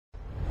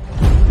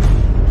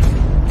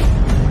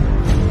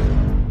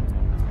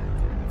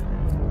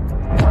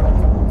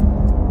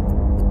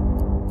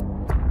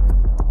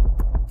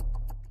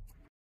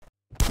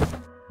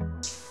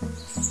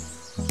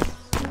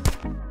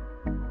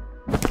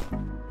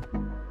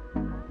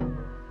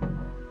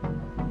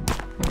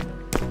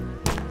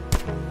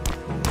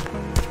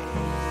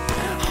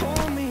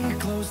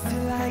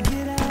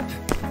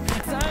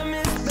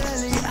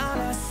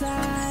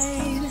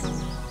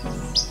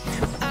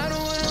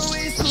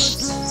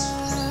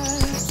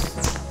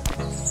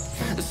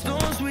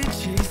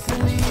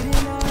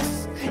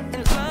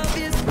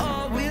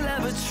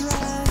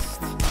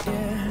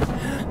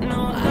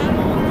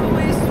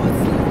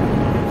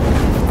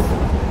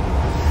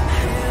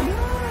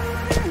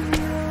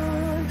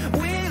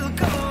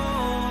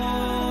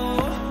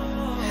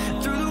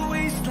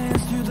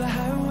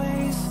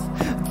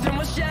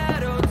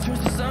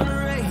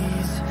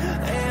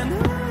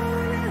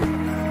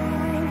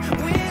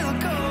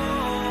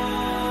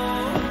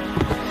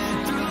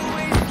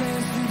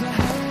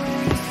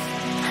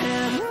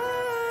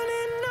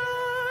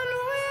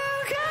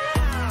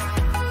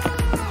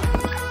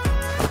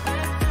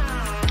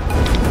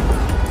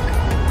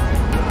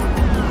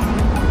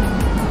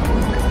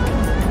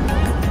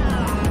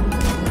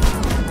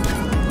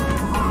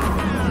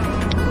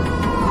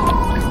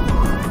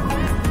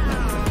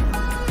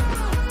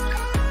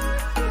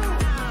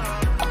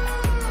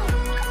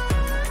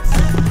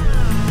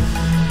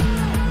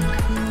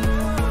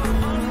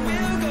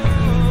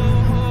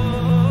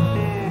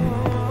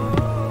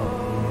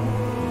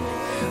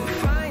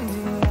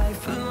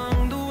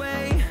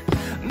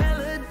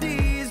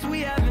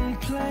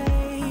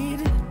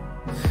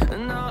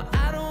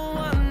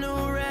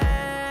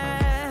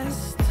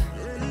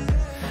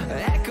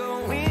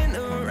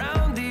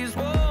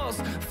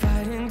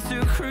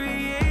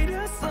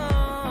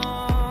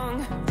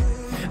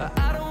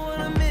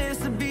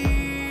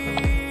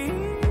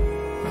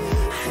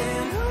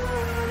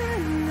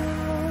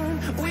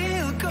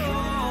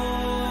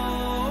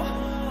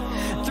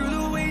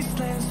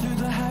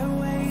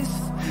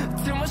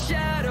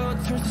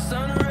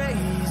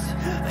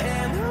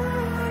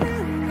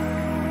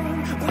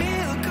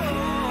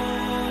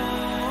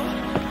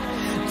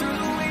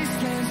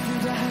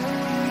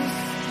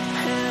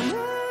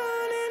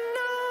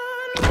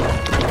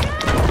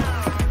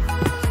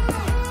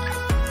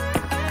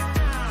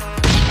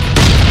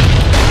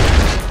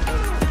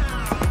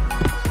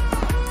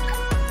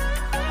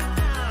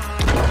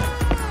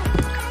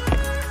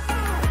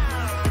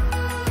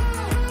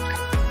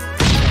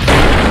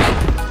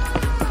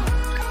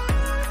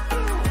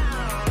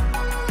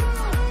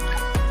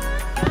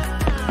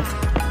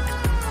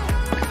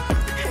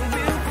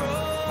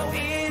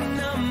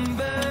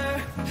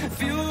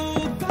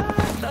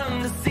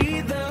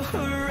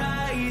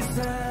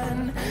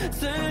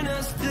turn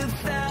us to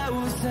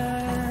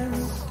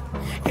thousands,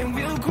 and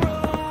we'll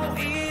grow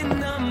in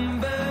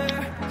number,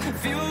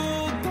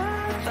 fueled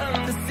by them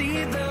to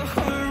see the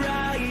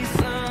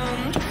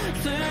horizon,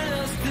 turn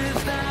us to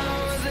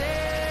thousands,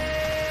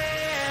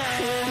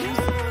 and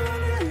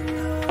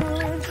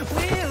on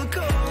we'll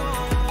go,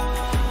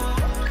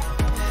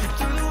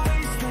 through the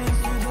wastelands,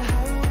 through the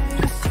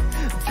highways,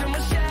 till my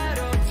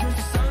shadow turns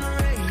to sun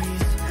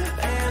rays,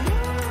 and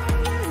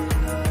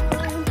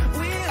on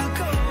we'll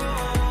go,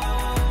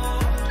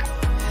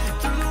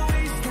 through the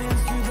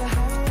wastelands, through the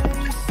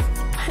highways,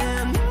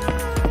 and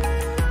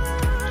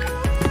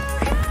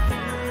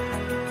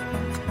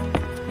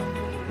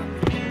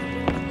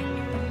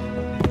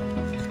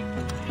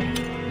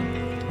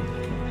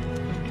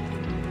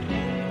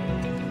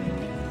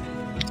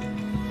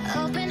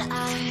Open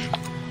eye,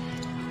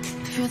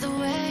 feel the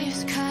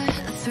waves cut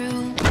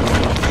through me,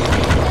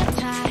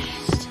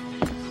 hypnotized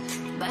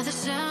by the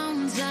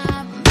sounds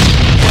of me.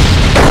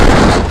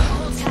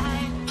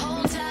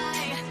 Hold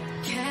tight,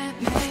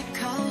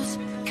 chemicals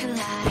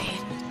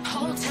collide.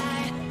 Hold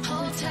tight,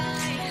 hold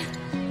tight,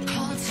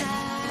 hold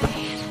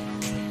tight.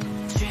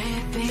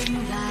 Dripping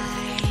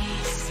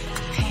lights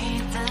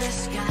paint the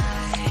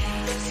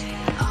skies,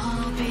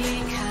 all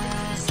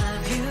because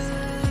of you.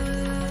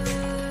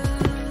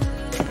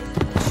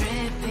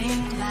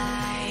 Dripping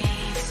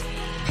lights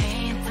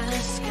paint the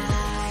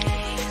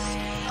skies,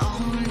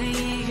 only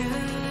you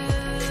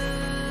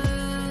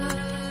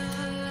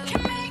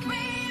can make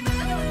me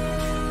move.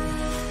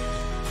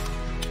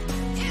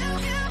 You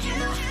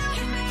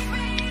can make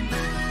me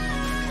move.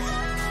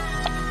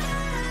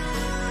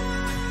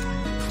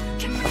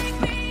 Can make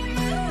me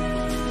move.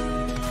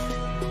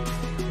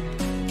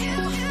 You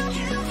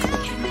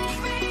can make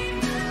me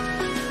move.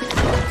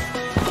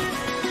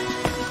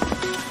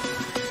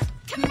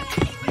 Can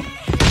make me.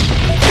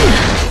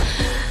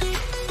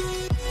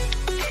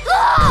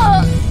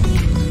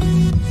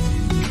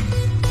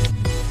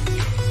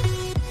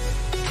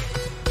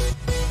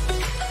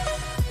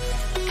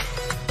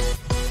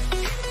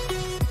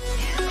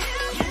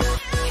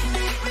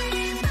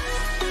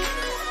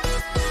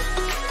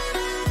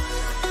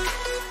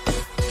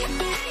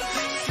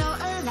 So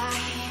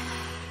alive,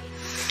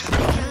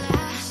 make it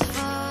last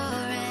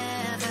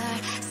forever.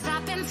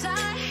 Stop in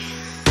time,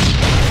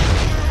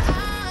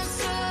 I'm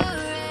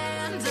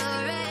surrendering.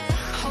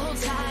 Hold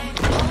tight,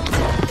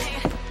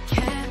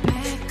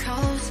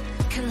 chemicals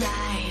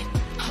collide.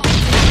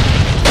 Hold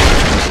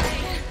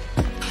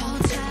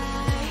tight.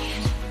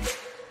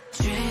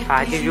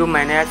 आज जो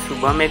मैंने आज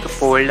सुबह में एक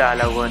पोल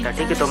डाला हुआ था,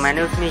 ठीक है, तो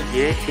मैंने उसमें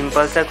ये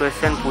सिंपल सा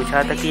क्वेश्चन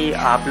पूछा था कि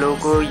आप लोगों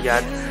को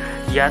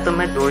या तो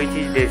मैं दो ही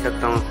चीज़ दे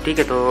सकता हूँ, ठीक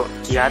है, तो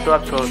या तो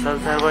आप सोशल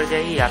सर्वर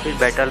जाइए या फिर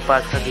बैटल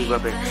पास का गिव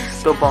अवे।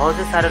 तो बहुत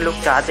से सारे लोग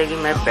चाहते हैं कि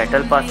मैं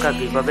बैटल पास का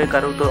गिव अवे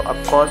करूँ, तो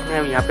ऑफकोर्स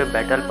मैं यहाँ पे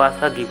बैटल पास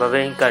का गिव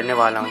अवे ही करने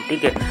वाला हूँ,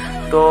 ठीक है।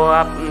 तो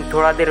आप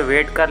थोड़ा देर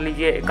वेट कर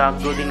लीजिए,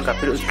 1-2 दिन का,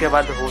 फिर उसके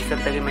बाद हो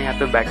सकता है कि मैं यहाँ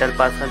पे बैटल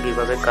पास का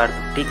गिव अवे कर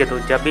दूँ, ठीक है। तो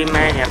जब भी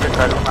मैं यहाँ पे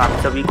करूँगा आप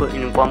सभी को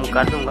इन्फॉर्म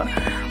कर दूँगा।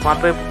 वहाँ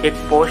पे एक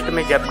पोस्ट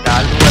में जब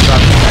डाल दूँगा तो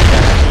आपको पता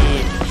चलेगा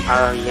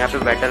कि यहाँ पे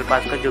बैटल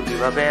पास का जो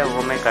गिव अवे है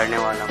वो मैं करने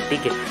वाला हूँ,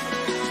 ठीक है।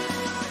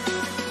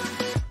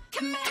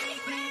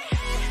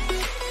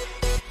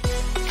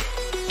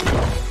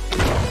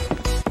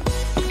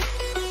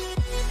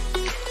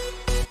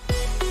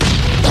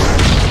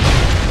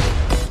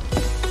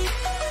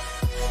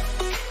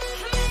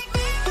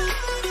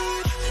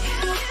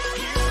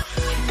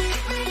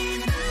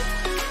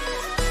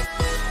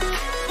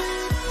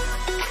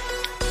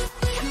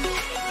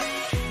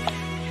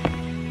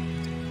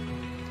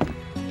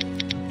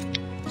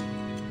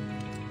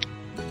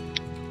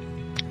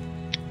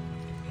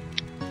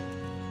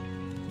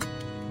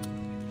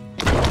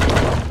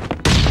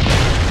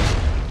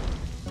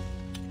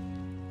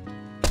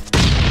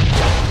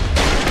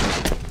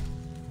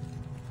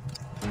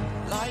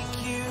 like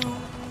you,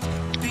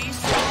 be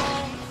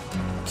strong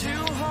to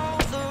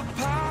hold the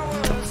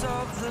powers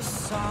of the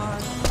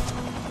sun,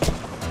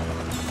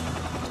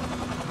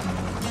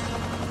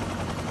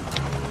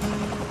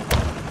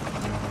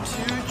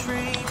 to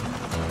dream,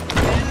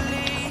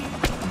 believe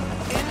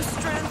in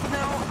strength.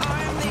 Now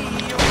I'm the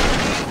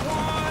only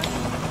one,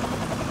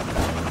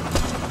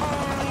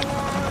 only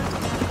one.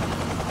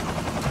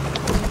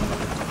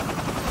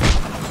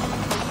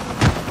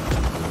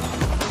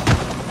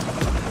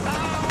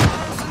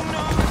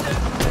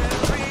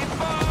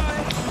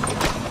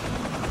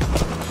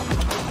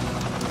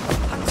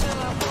 Until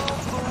I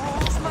broke the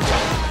rules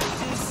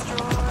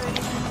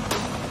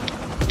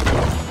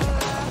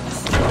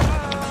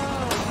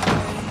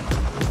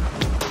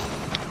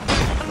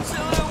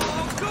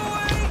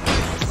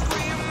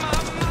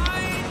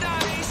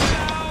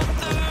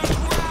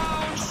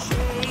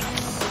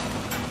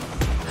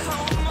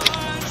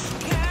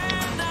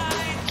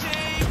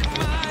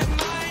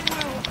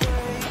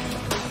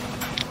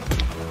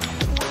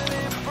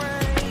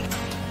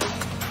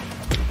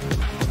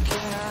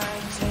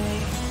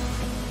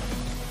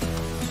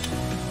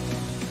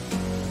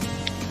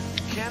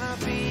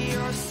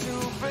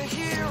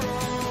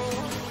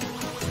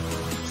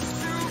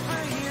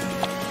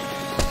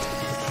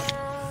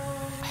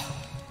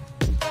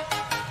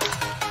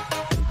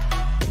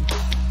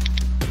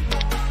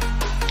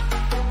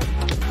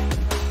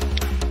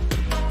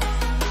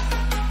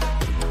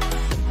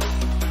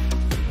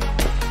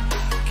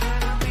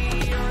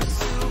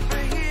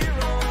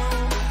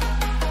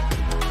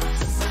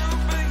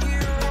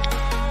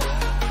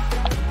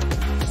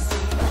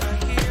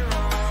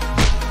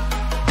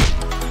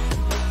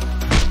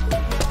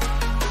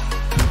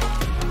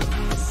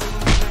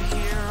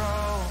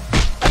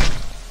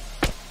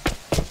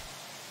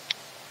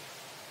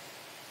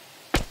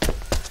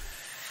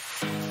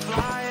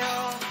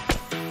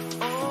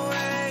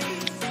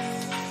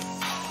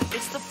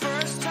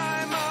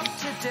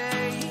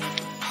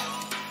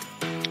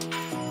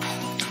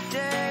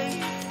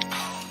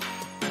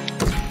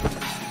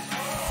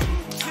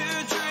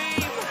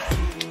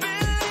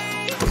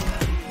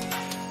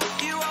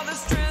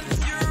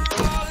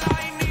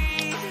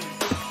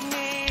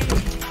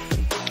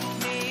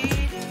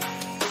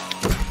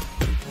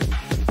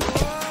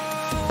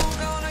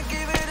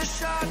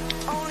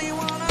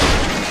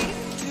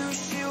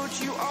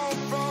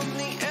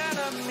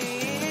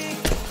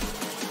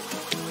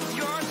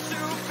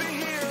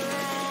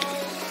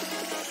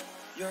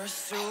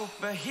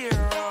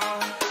superhero.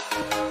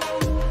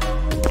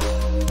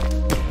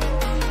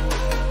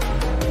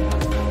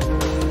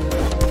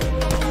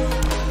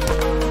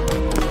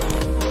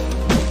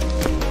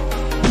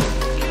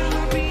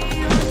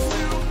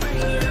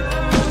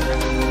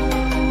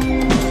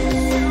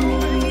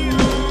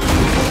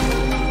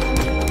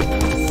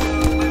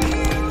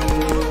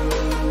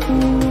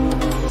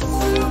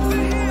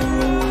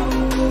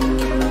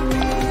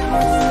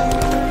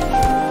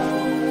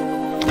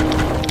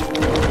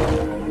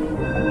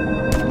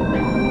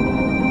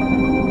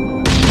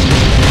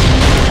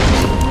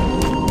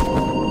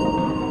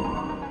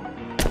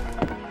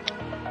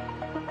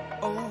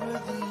 Over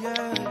the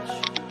edge,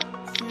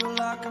 feel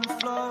like I'm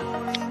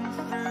floating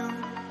through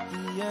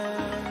the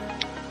air.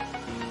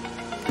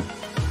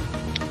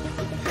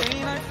 The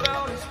pain I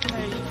felt is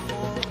paid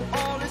for,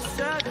 all is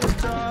said and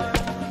done.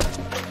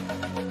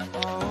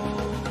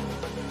 Oh,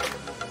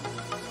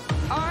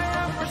 I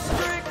am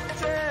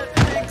restricted,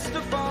 fixed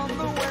upon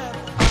the web.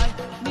 I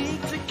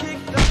need to kick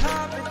the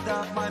habit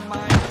that my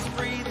mind is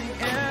breathing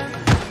in.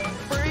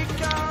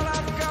 Break out,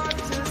 I've got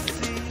to see.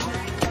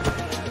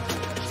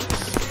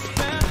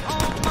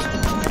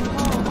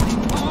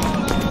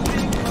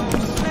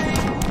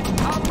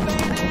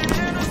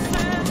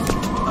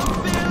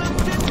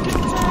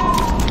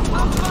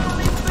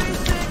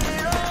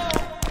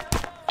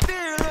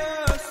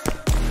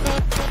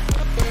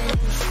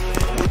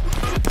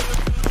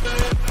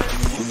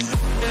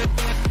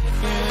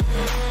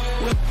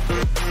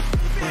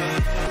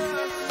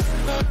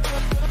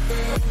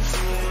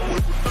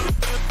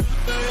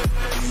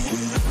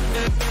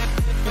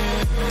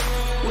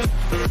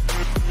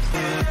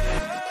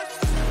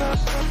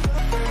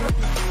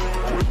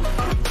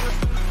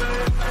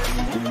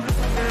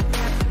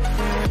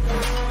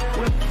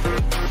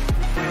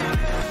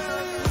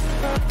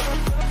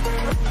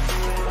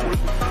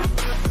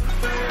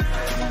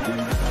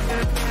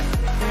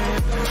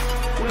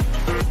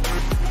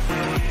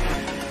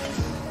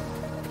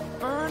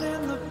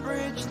 Burning the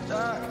bridge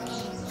that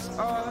keeps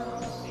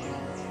us.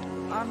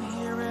 I'm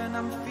here and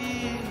I'm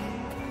feeling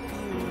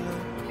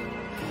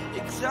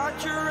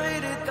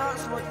exaggerated,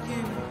 that's what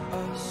you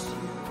assume.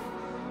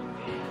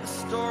 The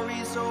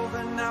story's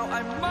over now,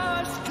 I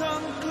must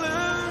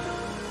conclude.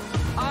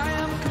 I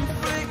am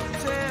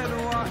conflicted,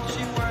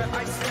 watching where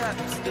I step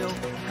still,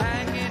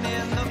 hanging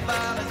in the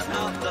balance.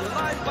 Not the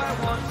life I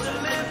want to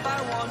live,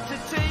 I want to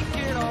take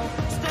it all.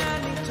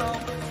 Standing tall,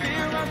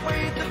 fear I've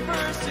weighed the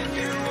person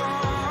you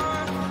are.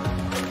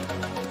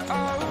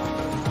 Oh,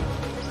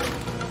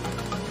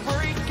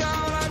 break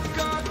out, I've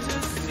got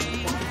to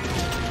see.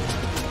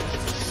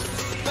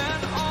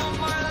 Spent all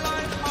my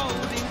life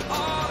holding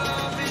all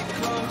of it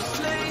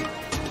closely.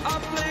 I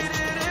played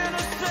it in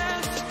a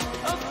sense,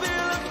 a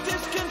feel of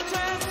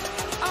discontent.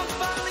 I'm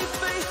finally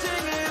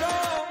facing it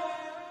all,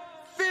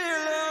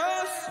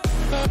 fearless.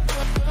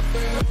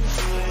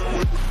 Fearless.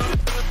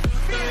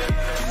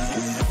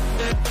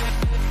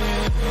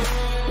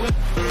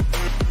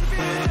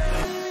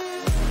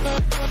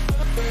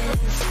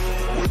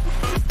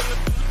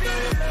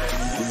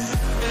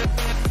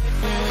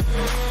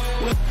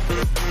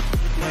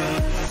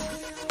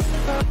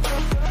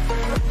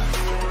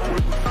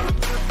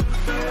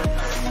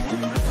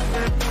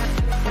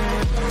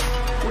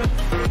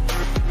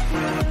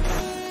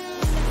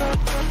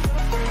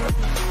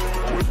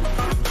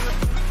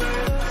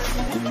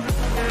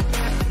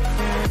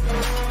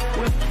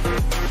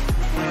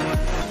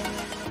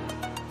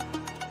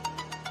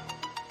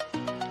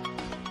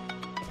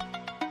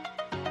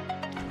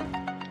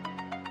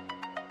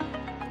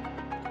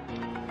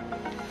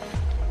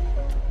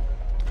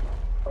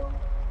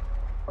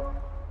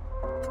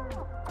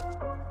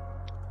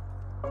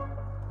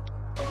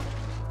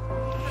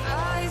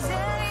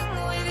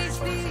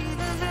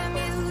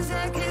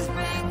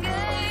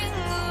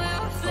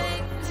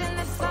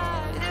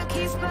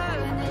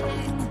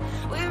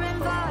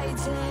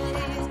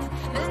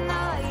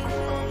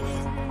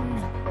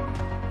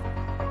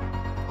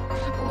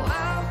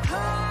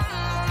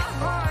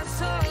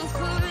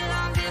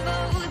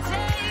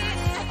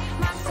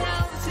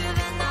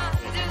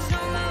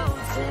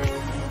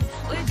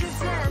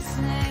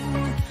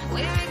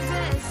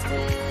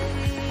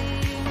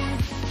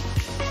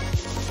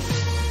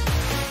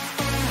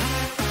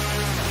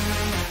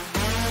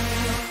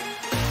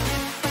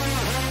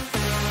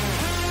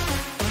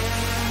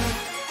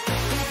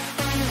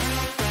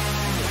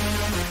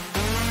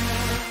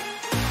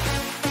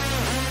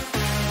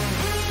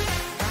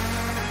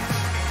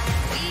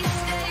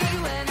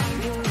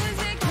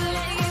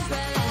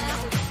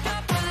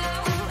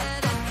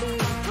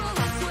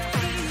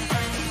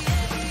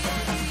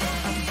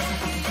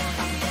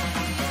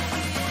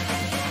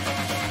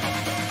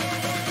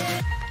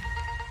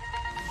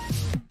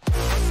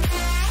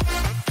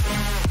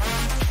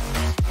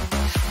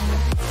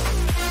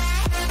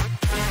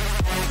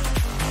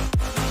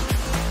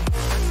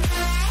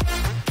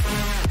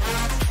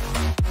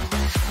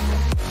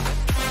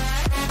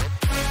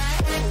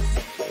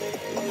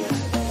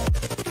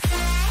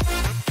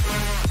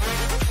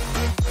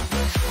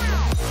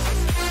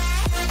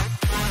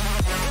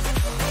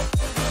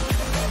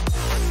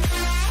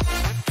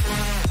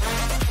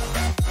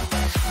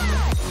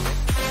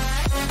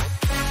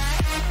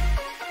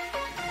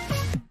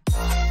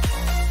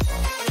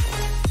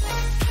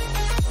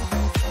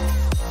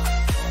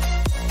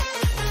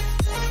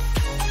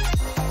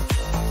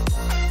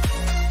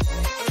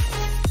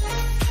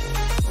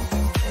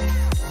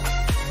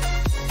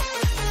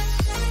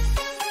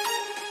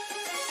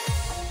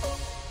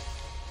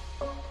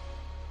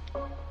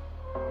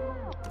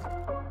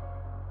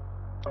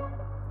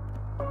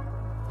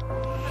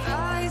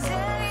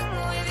 Rising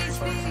with each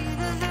beat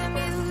of the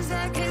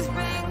music is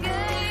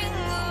bringing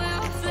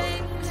real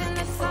flames in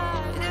the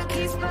fire that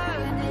keeps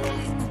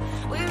burning.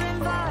 We're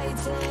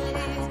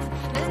inviting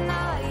the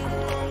night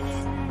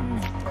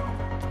in.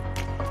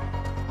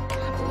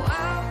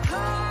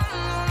 Welcome,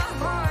 my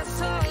heart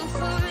so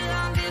full,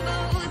 I'm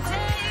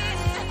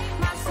devoting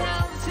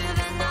myself to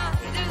the night.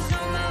 There's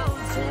no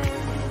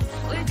motive,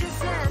 we're just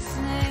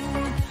listening,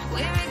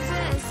 we're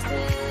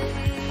existing.